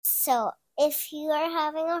So if you are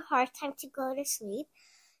having a hard time to go to sleep,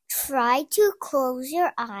 try to close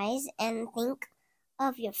your eyes and think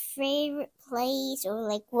of your favorite place or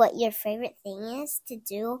like what your favorite thing is to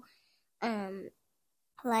do. And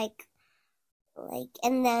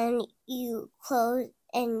then you close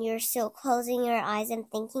and you're still closing your eyes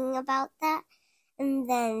and thinking about that. And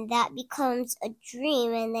then that becomes a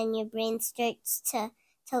dream, and then your brain starts to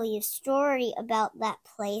tell you a story about that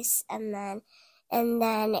place, and then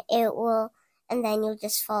you'll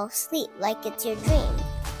just fall asleep like it's your dream.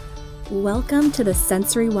 Welcome to the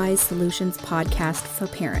Sensory Wise Solutions podcast for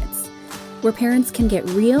parents, where parents can get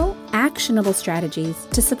real, actionable strategies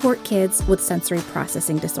to support kids with sensory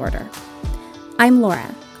processing disorder. I'm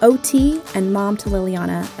Laura, OT and mom to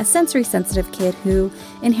Lliana, a sensory sensitive kid who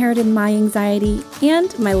inherited my anxiety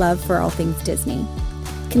and my love for all things Disney.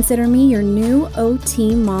 Consider me your new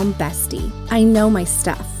OT mom bestie. I know my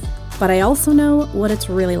stuff, but I also know what it's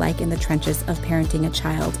really like in the trenches of parenting a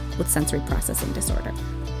child with sensory processing disorder.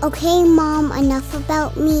 Okay, Mom, enough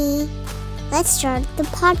about me. Let's start the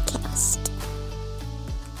podcast.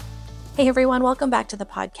 Hey everyone, welcome back to the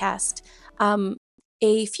podcast.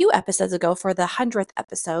 A few episodes ago, for the 100th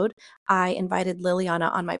episode, I invited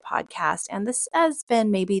Lliana on my podcast, and this has been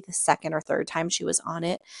maybe the second or third time she was on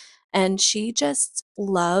it, and she just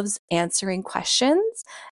loves answering questions,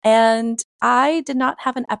 and I did not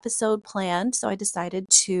have an episode planned, so I decided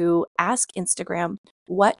to ask Instagram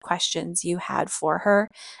what questions you had for her,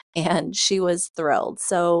 and she was thrilled.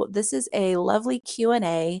 So this is a lovely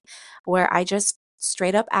Q&A where I just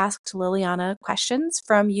straight up asked Lliana questions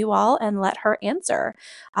from you all and let her answer.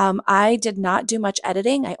 I did not do much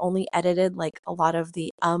editing. I only edited like a lot of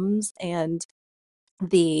the ums and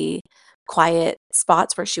the quiet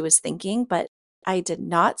spots where she was thinking, but I did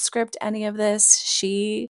not script any of this.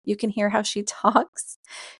 You can hear how she talks.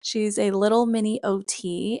 She's a little mini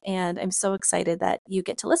OT, and I'm so excited that you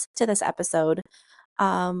get to listen to this episode.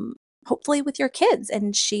 Hopefully with your kids.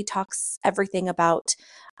 And she talks everything about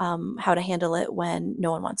how to handle it when no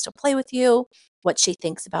one wants to play with you, what she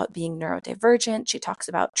thinks about being neurodivergent. She talks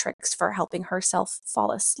about tricks for helping herself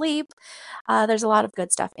fall asleep. There's a lot of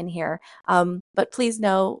good stuff in here. But please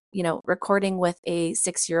know, recording with a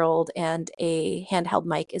 6-year-old and a handheld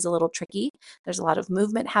mic is a little tricky. There's a lot of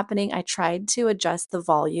movement happening. I tried to adjust the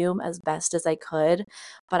volume as best as I could,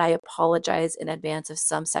 but I apologize in advance if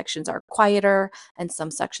some sections are quieter and some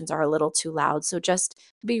sections are a little too loud. So just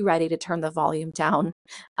be ready to turn the volume down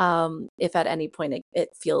if at any point it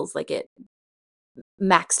feels like it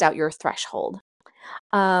maxed out your threshold.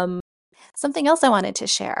 Something else I wanted to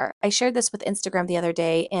share. I shared this with Instagram the other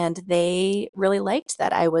day, and they really liked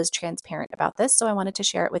that I was transparent about this, so I wanted to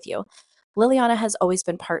share it with you. Lliana has always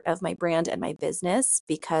been part of my brand and my business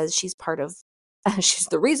because she's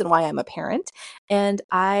the reason why I'm a parent, and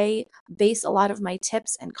I base a lot of my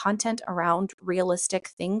tips and content around realistic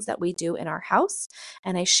things that we do in our house,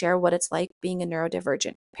 and I share what it's like being a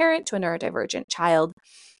neurodivergent parent to a neurodivergent child.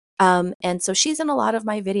 And so she's in a lot of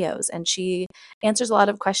my videos, and she answers a lot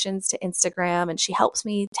of questions to Instagram, and she helps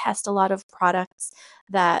me test a lot of products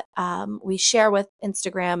that we share with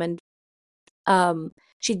Instagram. And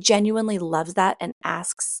she genuinely loves that and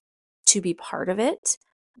asks to be part of it.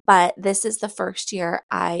 But this is the first year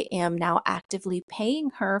I am now actively paying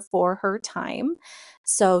her for her time.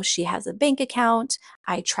 So she has a bank account.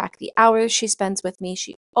 I track the hours she spends with me.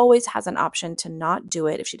 She always has an option to not do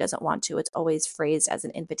it if she doesn't want to. It's always phrased as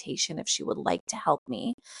an invitation if she would like to help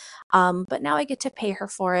me. But now I get to pay her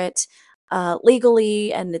for it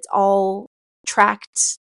legally, and it's all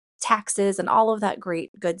tracked taxes and all of that great,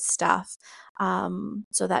 good stuff,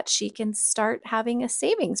 so that she can start having a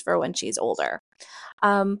savings for when she's older.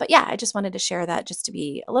 But yeah, I just wanted to share that just to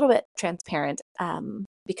be a little bit transparent,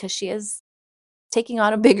 because she is taking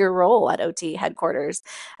on a bigger role at OT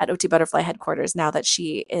Butterfly headquarters, now that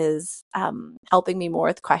she is helping me more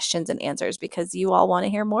with questions and answers, because you all want to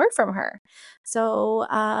hear more from her. So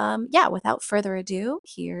yeah, without further ado,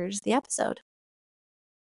 here's the episode.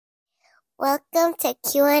 Welcome to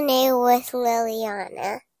Q&A with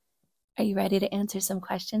Lliana. Are you ready to answer some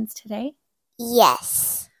questions today?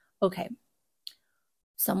 Yes. Okay.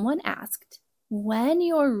 Someone asked, when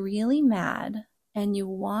you're really mad and you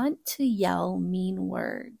want to yell mean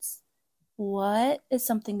words, what is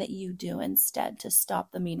something that you do instead to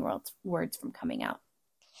stop the mean words from coming out?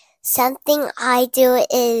 Something I do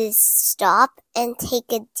is stop and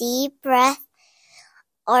take a deep breath,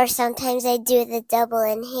 or sometimes I do the double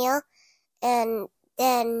inhale, and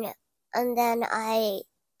then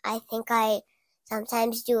I think I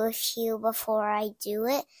sometimes do a few before I do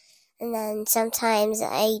it, and then sometimes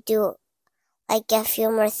I do like a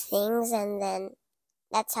few more things, and then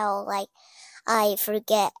That's how like I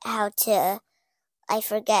forget not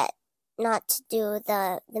to do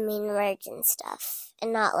the mean words and stuff,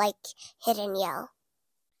 and not like hit and yell.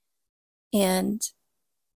 And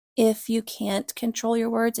if you can't control your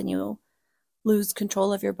words and you lose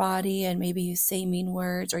control of your body and maybe you say mean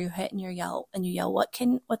words or you hit and you yell,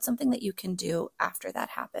 what's something that you can do after that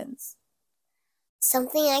happens?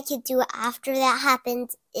 Something I could do after that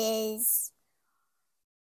happens is,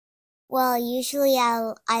 well, usually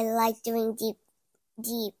I like doing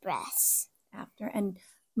deep breaths after. And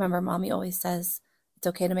remember, Mommy always says it's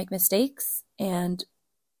okay to make mistakes, and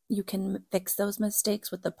you can fix those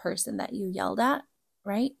mistakes with the person that you yelled at,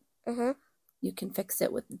 right? Mm-hmm. You can fix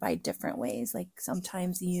it by different ways. Like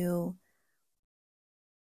sometimes you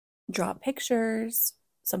draw pictures,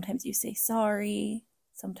 sometimes you say sorry,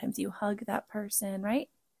 sometimes you hug that person, right?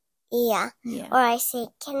 Yeah. Or I say,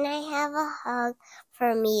 can I have a hug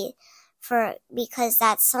for me? Because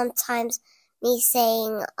that's sometimes me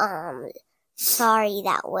saying sorry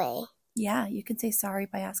that way. Yeah, you can say sorry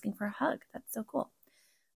by asking for a hug. That's so cool.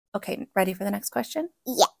 Okay, ready for the next question?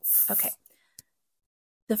 Yes. Okay.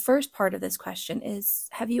 The first part of this question is,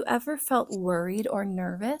 have you ever felt worried or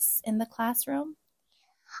nervous in the classroom?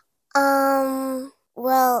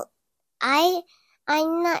 Well, I'm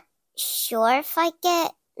not sure if I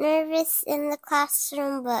get nervous in the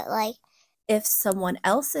classroom, but like, if someone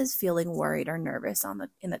else is feeling worried or nervous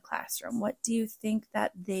in the classroom, what do you think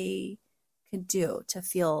that they could do to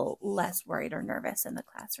feel less worried or nervous in the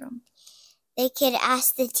classroom? They could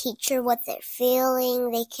ask the teacher what they're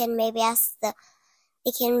feeling. They can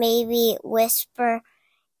maybe whisper,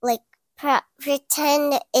 like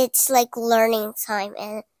pretend it's like learning time,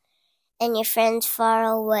 and your friend's far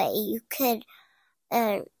away. You could,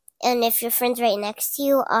 and if your friend's right next to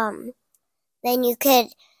you,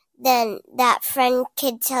 then that friend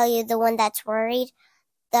could tell you, the one that's worried,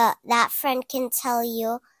 that friend can tell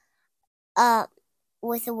you,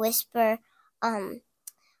 with a whisper,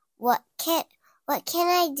 what can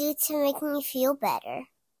I do to make me feel better?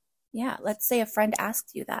 Yeah, let's say a friend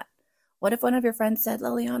asks you that. What if one of your friends said,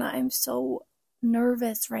 Liliana, I'm so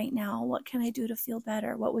nervous right now. What can I do to feel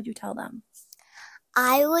better? What would you tell them?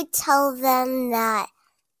 I would tell them that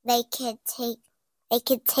they could take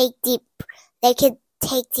deep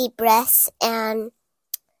breaths, and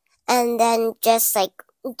then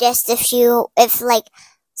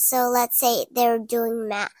so let's say we were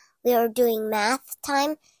doing math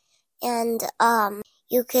time, and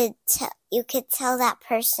you could tell that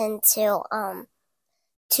person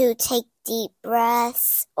to take deep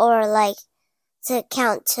breaths, or like to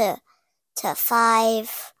count to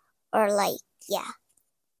 5, or like, yeah.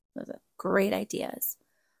 Those are great ideas.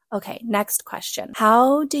 Okay, next question.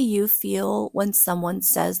 How do you feel when someone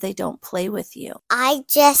says they don't play with you? I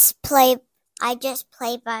just play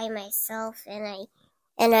by myself, and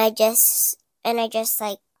I just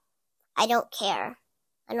like, I don't care.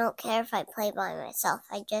 I don't care if I play by myself.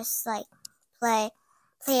 I just like play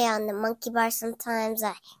on the monkey bar sometimes.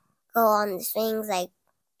 I go on the swings. I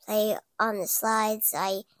play on the slides.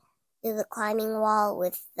 I do the climbing wall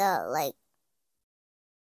with the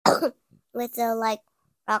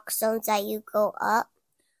rock stones that you go up.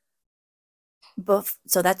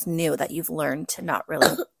 So that's new, that you've learned to not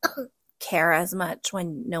really care as much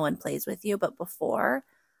when no one plays with you. But before,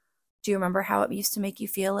 do you remember how it used to make you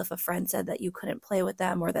feel if a friend said that you couldn't play with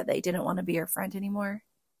them or that they didn't want to be your friend anymore?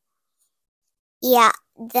 Yeah,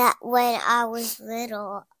 that when I was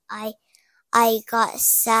little, I got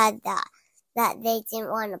sad that they didn't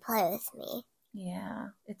want to play with me. Yeah,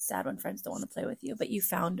 it's sad when friends don't want to play with you, but you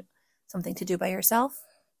found something to do by yourself?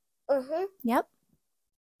 Mm-hmm. Yep.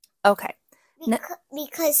 Okay.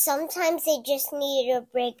 Because sometimes they just need a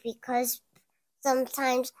break, because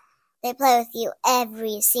sometimes they play with you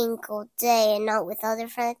every single day and not with other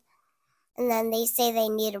friends. And then they say they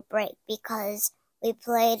need a break because we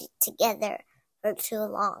played together for too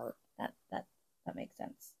long. That makes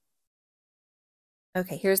sense.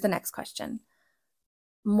 Okay, here's the next question.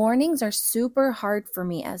 Mornings are super hard for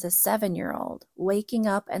me as a 7-year-old. Waking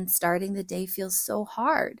up and starting the day feels so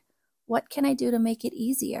hard. What can I do to make it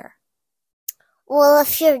easier? Well,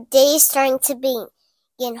 if your day is starting to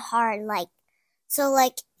begin hard, like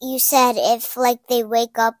you said, if like they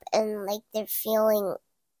wake up and like they're feeling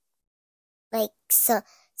like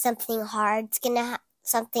something hard's gonna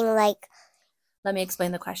something like. Let me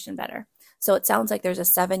explain the question better. So it sounds like there's a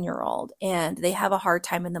 7-year-old and they have a hard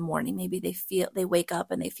time in the morning. Maybe they wake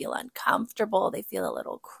up and they feel uncomfortable. They feel a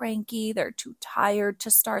little cranky. They're too tired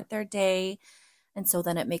to start their day. And so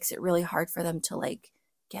then it makes it really hard for them to like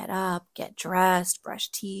get up, get dressed, brush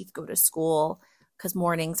teeth, go to school, because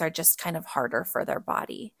mornings are just kind of harder for their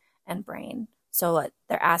body and brain. So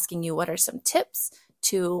they're asking you what are some tips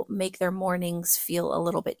to make their mornings feel a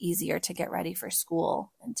little bit easier to get ready for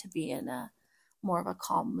school and to be in a more of a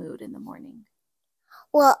calm mood in the morning.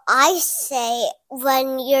 Well, I say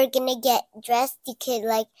when you're gonna get dressed, you could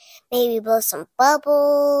like maybe blow some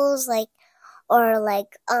bubbles, like, or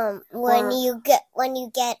like when you get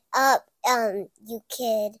up, you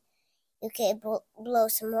could blow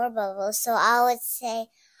some more bubbles. So I would say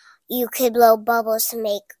you could blow bubbles to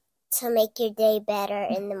make your day better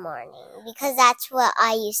in the morning, because that's what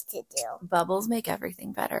I used to do. Bubbles make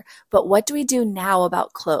everything better. But what do we do now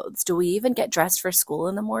about clothes? Do we even get dressed for school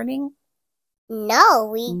in the morning? No,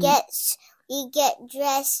 we get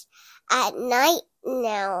dressed at night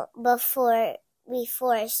now before,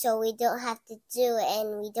 so we don't have to do it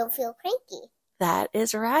and we don't feel cranky. That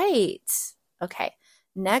is right. Okay,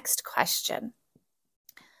 next question.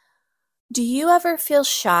 Do you ever feel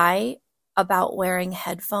shy about wearing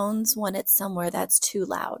headphones when it's somewhere that's too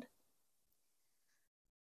loud?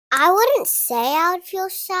 I wouldn't say I would feel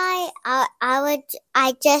shy.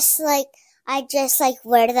 I just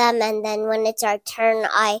wear them, and then when it's our turn,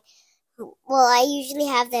 I usually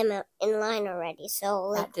have them in line already. So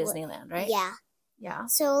like at Disneyland, right? Yeah. Yeah.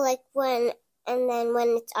 So like when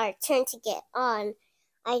it's our turn to get on,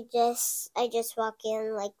 I just walk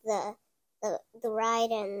in like the ride,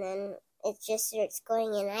 and then it just starts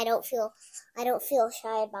going, and I don't feel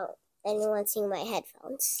shy about anyone seeing my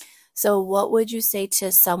headphones. So what would you say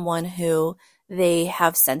to someone who they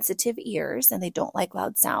have sensitive ears and they don't like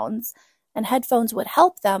loud sounds, and headphones would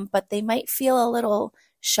help them, but they might feel a little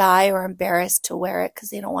shy or embarrassed to wear it because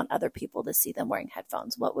they don't want other people to see them wearing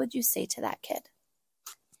headphones? What would you say to that kid?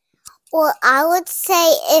 Well, I would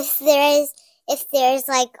say if they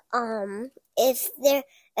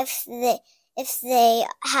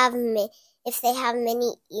have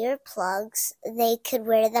many earplugs, they could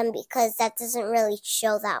wear them, because that doesn't really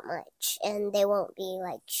show that much, and they won't be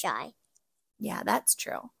like shy. Yeah, that's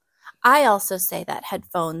true. I also say that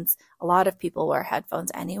headphones, a lot of people wear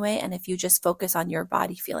headphones anyway, and if you just focus on your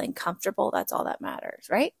body feeling comfortable, that's all that matters,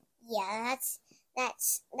 right? Yeah,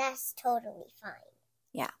 that's totally fine.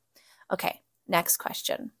 Yeah. Okay, next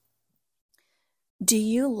question. Do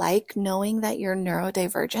you like knowing that you're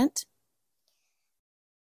neurodivergent?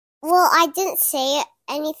 Well, I didn't say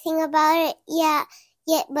anything about it yet,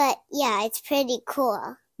 but yeah, it's pretty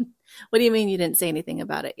cool. What do you mean you didn't say anything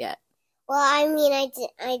about it yet? Well, I mean, I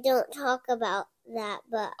don't talk about that,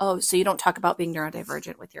 but... Oh, so you don't talk about being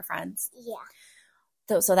neurodivergent with your friends? Yeah.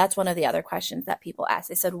 So that's one of the other questions that people ask.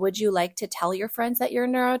 They said, would you like to tell your friends that you're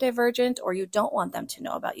neurodivergent, or you don't want them to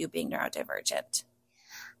know about you being neurodivergent?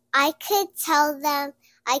 I could tell them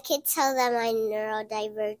I'm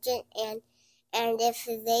neurodivergent, and if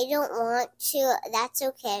they don't want to, that's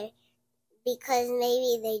okay, because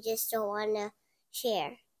maybe they just don't want to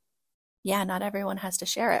share. Yeah, not everyone has to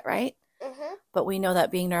share it, right? Mm-hmm. But we know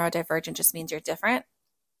that being neurodivergent just means you're different,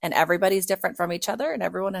 and everybody's different from each other, and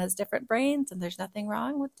everyone has different brains, and there's nothing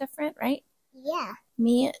wrong with different, right? Yeah.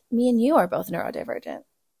 Me and you are both neurodivergent.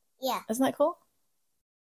 Yeah. Isn't that cool?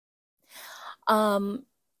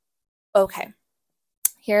 Okay.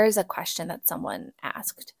 Here's a question that someone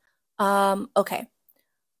asked. Okay.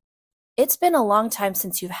 It's been a long time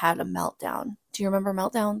since you've had a meltdown. Do you remember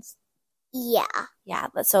meltdowns? Yeah. Yeah.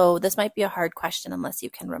 So this might be a hard question unless you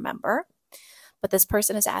can remember. But this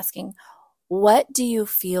person is asking, what do you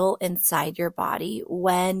feel inside your body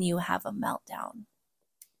when you have a meltdown?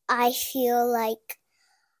 I feel like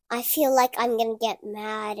I'm gonna get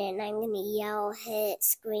mad, and I'm gonna yell, hit,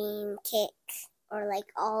 scream, kick, or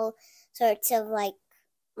like all sorts of like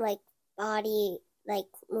body like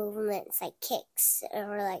movements, like kicks,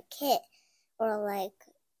 or like hit, or like...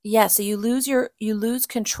 Yeah, so you lose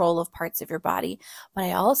control of parts of your body. But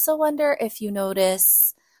I also wonder if you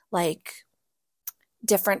notice like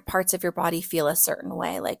different parts of your body feel a certain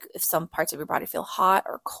way, like if some parts of your body feel hot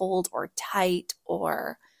or cold or tight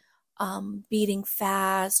or beating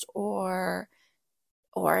fast or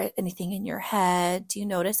anything in your head. Do you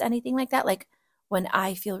notice anything like that? Like when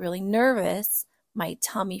I feel really nervous, my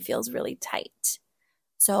tummy feels really tight.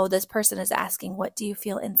 So this person is asking, what do you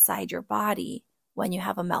feel inside your body when you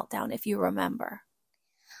have a meltdown, if you remember?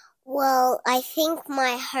 Well, I think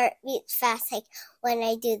my heart beats fast, like when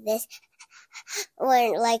I do this,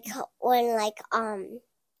 when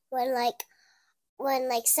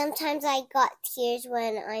sometimes I got tears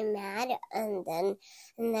when I'm mad, and then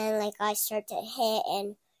like I start to hit,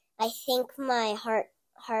 and I think my heart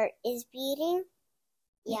is beating.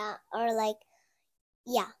 Yeah, or like,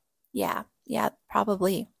 yeah. Yeah,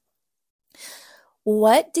 probably.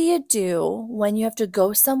 What do you do when you have to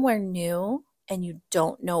go somewhere new and you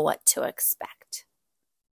don't know what to expect?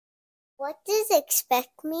 What does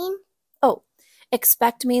expect mean? Oh,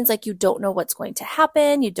 expect means like you don't know what's going to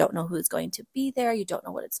happen. You don't know who's going to be there. You don't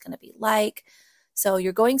know what it's going to be like. So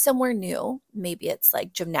you're going somewhere new. Maybe it's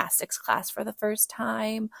like gymnastics class for the first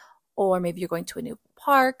time, or maybe you're going to a new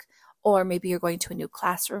park, or maybe you're going to a new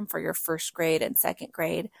classroom for your first grade and second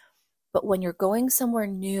grade. But when you're going somewhere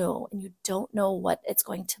new and you don't know what it's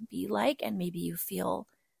going to be like, and maybe you feel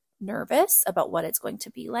nervous about what it's going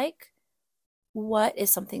to be like, what is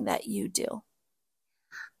something that you do?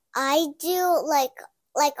 I do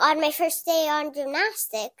like on my first day on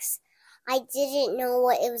gymnastics, I didn't know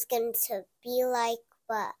what it was going to be like,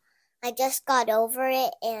 but I just got over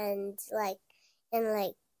it and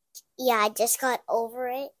yeah, I just got over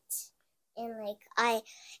it and I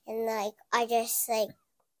just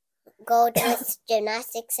go to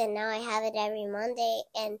gymnastics and now I have it every Monday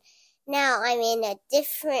and now I'm in a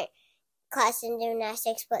different class in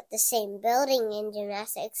gymnastics but the same building in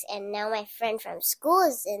gymnastics and now my friend from school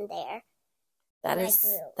is in there.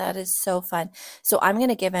 That is so fun. So I'm going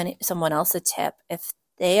to give someone else a tip. If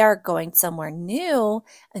they are going somewhere new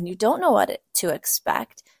and you don't know what to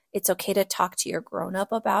expect, it's okay to talk to your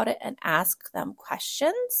grown-up about it and ask them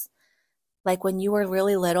questions. Like when you were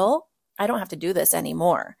really little, I don't have to do this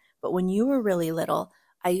anymore, but when you were really little,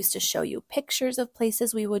 I used to show you pictures of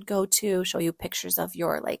places we would go to, show you pictures of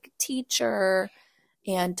your teacher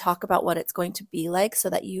and talk about what it's going to be like so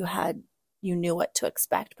that you knew what to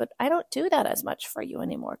expect. But I don't do that as much for you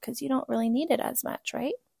anymore because you don't really need it as much,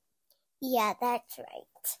 right? Yeah, that's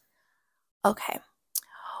right. Okay.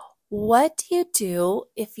 What do you do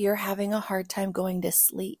if you're having a hard time going to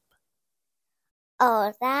sleep?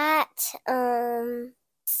 Oh,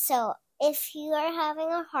 so if you are having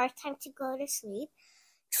a hard time to go to sleep,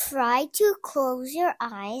 try to close your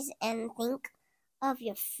eyes and think of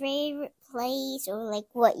your favorite place or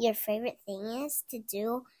what your favorite thing is to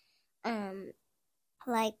do. And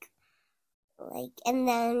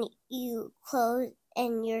then you close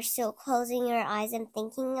and you're still closing your eyes and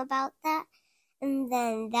thinking about that. And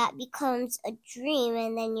then that becomes a dream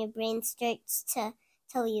and then your brain starts to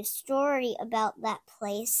tell you a story about that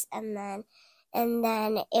place and then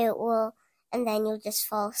you'll just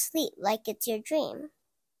fall asleep like it's your dream.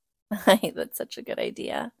 That's such a good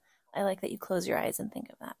idea. I like that you close your eyes and think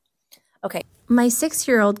of that. Okay. My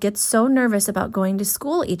 6-year-old gets so nervous about going to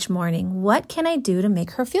school each morning. What can I do to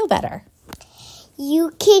make her feel better?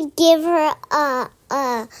 You could give her how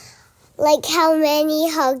many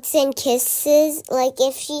hugs and kisses.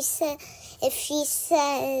 If she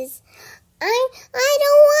says, I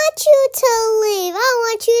don't want you to leave. I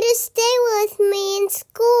want you to stay with me in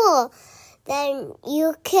school. Then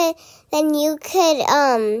you could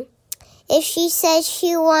if she says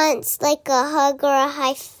she wants a hug or a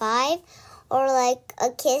high five or a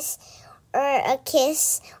kiss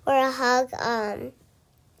or a hug,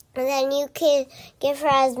 then you could give her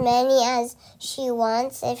as many as she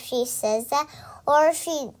wants if she says that. Or if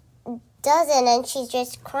she doesn't and she's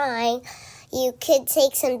just crying, you could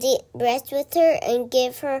take some deep breaths with her and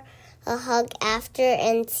give her a hug after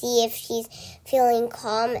and see if she's feeling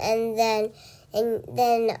calm and then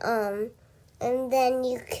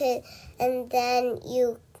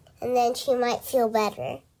she might feel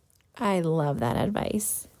better. I love that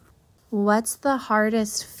advice. What's the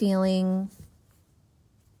hardest feeling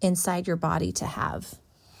inside your body to have?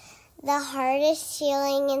 The hardest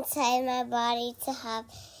feeling inside my body to have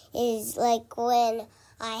is when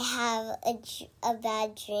I have a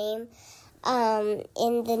bad dream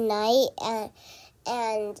in the night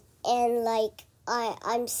and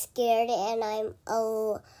I'm scared and I'm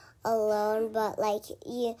alone, but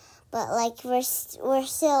we're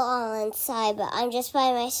still all inside, but I'm just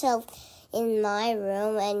by myself in my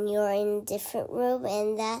room and you're in a different room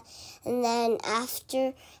and then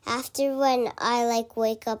after when I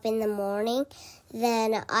wake up in the morning,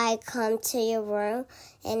 then I come to your room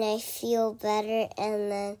and I feel better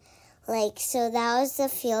and then so that was the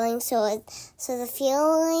feeling. So the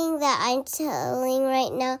feeling that I'm telling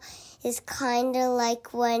right now is kind of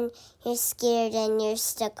like when you're scared and you're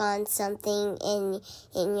stuck on something in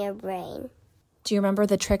your brain. Do you remember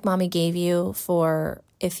the trick Mommy gave you for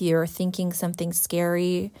if you're thinking something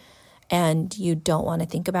scary and you don't want to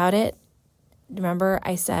think about it? Remember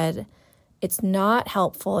I said it's not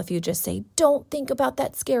helpful if you just say, don't think about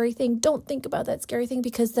that scary thing. Don't think about that scary thing,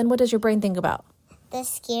 because then what does your brain think about? The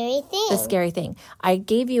scary thing. The scary thing. I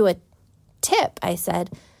gave you a tip. I said,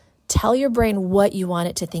 tell your brain what you want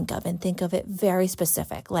it to think of and think of it very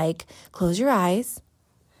specific. Like close your eyes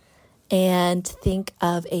and think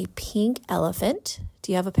of a pink elephant.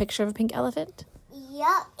 Do you have a picture of a pink elephant?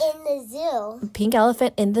 Yup, in the zoo. Pink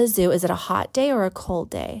elephant in the zoo. Is it a hot day or a cold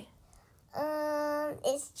day?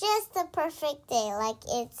 It's just a perfect day, like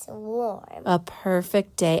it's warm. A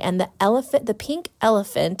perfect day. And the pink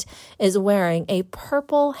elephant is wearing a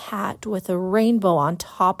purple hat with a rainbow on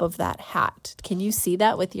top of that hat. Can you see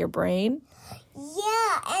that with your brain?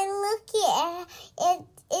 Yeah, and look it.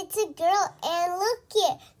 It's a girl, and look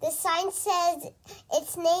it. The sign says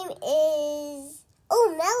its name is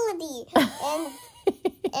Melody.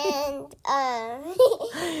 And I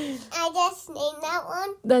just named that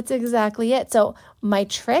one. That's exactly it. So my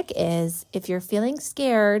trick is, if you're feeling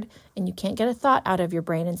scared and you can't get a thought out of your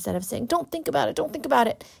brain, instead of saying, don't think about it,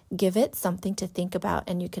 give it something to think about.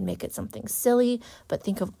 And you can make it something silly, but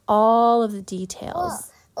think of all of the details.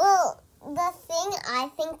 Well, the thing I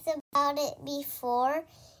think about it before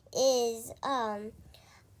is,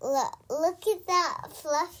 look at that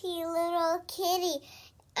fluffy little kitty.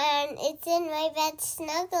 And it's in my bed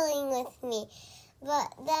snuggling with me.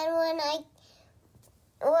 But then when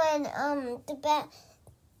the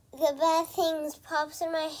bad things pops in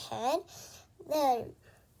my head, then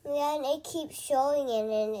it keeps showing it,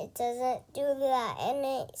 and it doesn't do that. And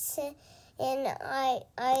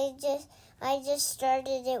I just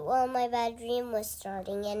started it while my bad dream was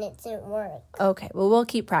starting, and it didn't work. Okay, well, we'll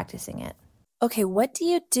keep practicing it. Okay, what do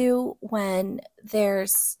you do when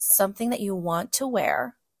there's something that you want to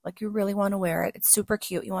wear? Like, you really want to wear it. It's super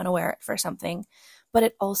cute. You want to wear it for something, but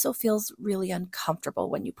it also feels really uncomfortable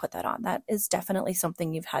when you put that on. That is definitely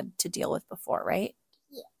something you've had to deal with before, right?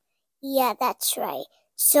 Yeah, that's right.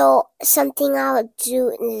 So something I would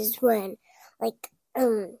do is when, like,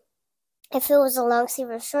 if it was a long sleeve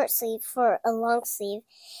or short sleeve, for a long sleeve,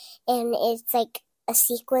 and it's like a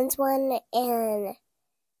sequins one, and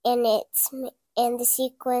the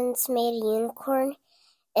sequins made a unicorn.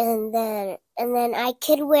 And then I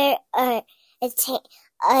could wear a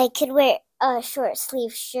short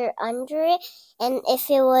sleeve shirt under it, and if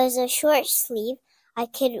it was a short sleeve, I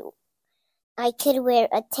could wear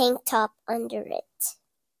a tank top under it.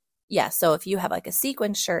 Yeah, so if you have like a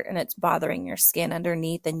sequin shirt and it's bothering your skin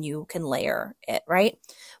underneath, then you can layer it, right?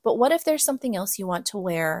 But what if there's something else you want to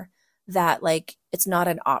wear that, like, it's not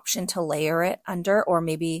an option to layer it under, or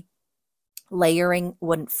maybe layering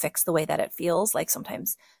wouldn't fix the way that it feels, like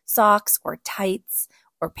sometimes socks or tights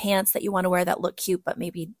or pants that you want to wear that look cute but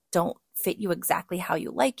maybe don't fit you exactly how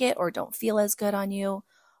you like it or don't feel as good on you.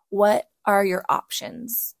 What are your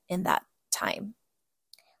options in that time?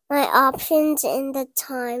 My options in the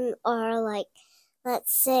time are, like,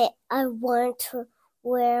 let's say I want to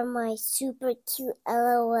wear my super cute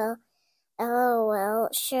LOL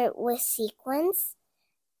shirt with sequins,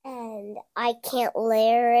 and I can't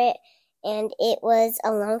layer it, and it was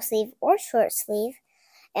a long sleeve or short sleeve,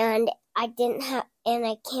 and I can't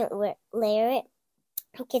layer it.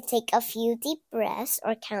 I could take a few deep breaths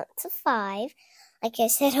or count to 5, like I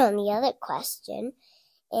said on the other question,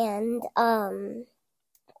 and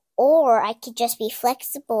or I could just be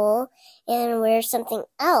flexible and wear something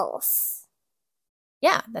else.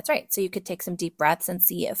 Yeah, that's right. So you could take some deep breaths and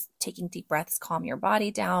see if taking deep breaths calm your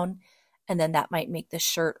body down, and then that might make the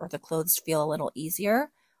shirt or the clothes feel a little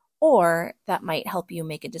easier. Or that might help you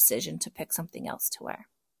make a decision to pick something else to wear.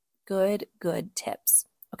 Good tips.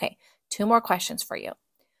 Okay, 2 more questions for you.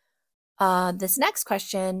 This next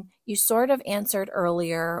question, you sort of answered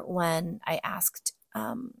earlier when I asked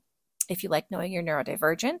if you like knowing you're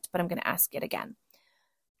neurodivergent, but I'm going to ask it again.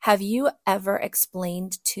 Have you ever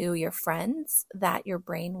explained to your friends that your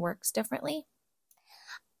brain works differently?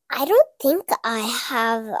 I don't think I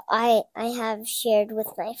have. I have shared with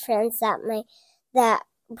my friends that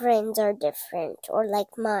brains are different, or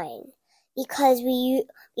like mine, because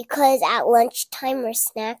at lunchtime or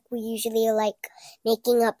snack we usually like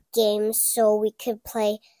making up games so we could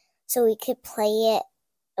play it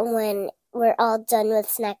when we're all done with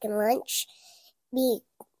snack and lunch.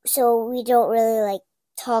 So we don't really like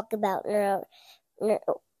talk about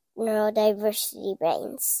neurodiversity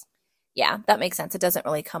brains. Yeah, that makes sense. It doesn't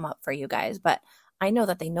really come up for you guys, but I know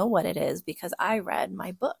that they know what it is because I read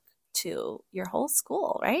my book to your whole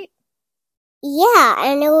school, right? Yeah,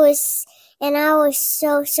 and I was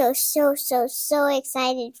so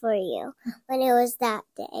excited for you when it was that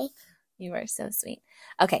day. You are so sweet.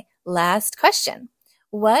 Okay, last question.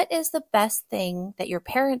 What is the best thing that your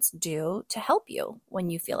parents do to help you when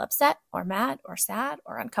you feel upset or mad or sad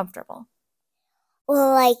or uncomfortable?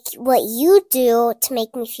 Well, like what you do to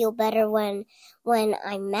make me feel better when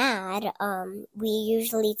I'm mad, we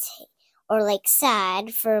usually or like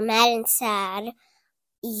sad, for mad and sad,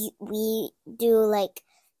 we do like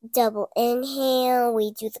double inhale,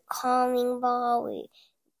 we do the calming ball, we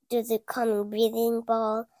do the calming breathing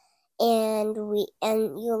ball, and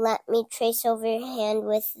you let me trace over your hand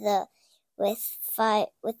with the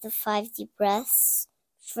 5 deep breaths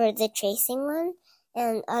for the tracing one,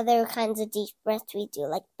 and other kinds of deep breaths we do,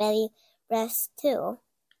 like belly breaths too.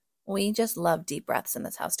 We just love deep breaths in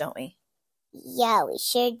this house, don't we? Yeah, we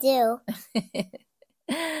sure do.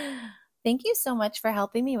 Thank you so much for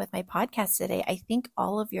helping me with my podcast today. I think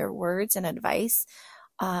all of your words and advice,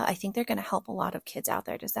 I think they're going to help a lot of kids out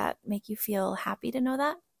there. Does that make you feel happy to know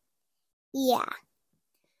that? Yeah.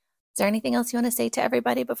 Is there anything else you want to say to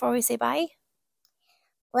everybody before we say bye?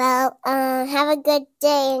 Well, have a good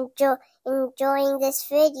day. Enjoying this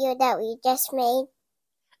video that we just made.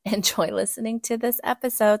 Enjoy listening to this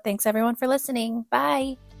episode. Thanks everyone for listening.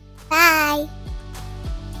 Bye. Bye.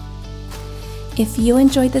 If you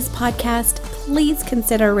enjoyed this podcast, please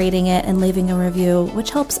consider rating it and leaving a review,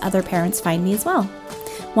 which helps other parents find me as well.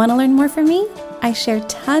 Want to learn more from me? I share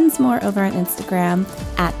tons more over on Instagram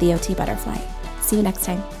 @theotbutterfly. See you next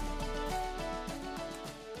time.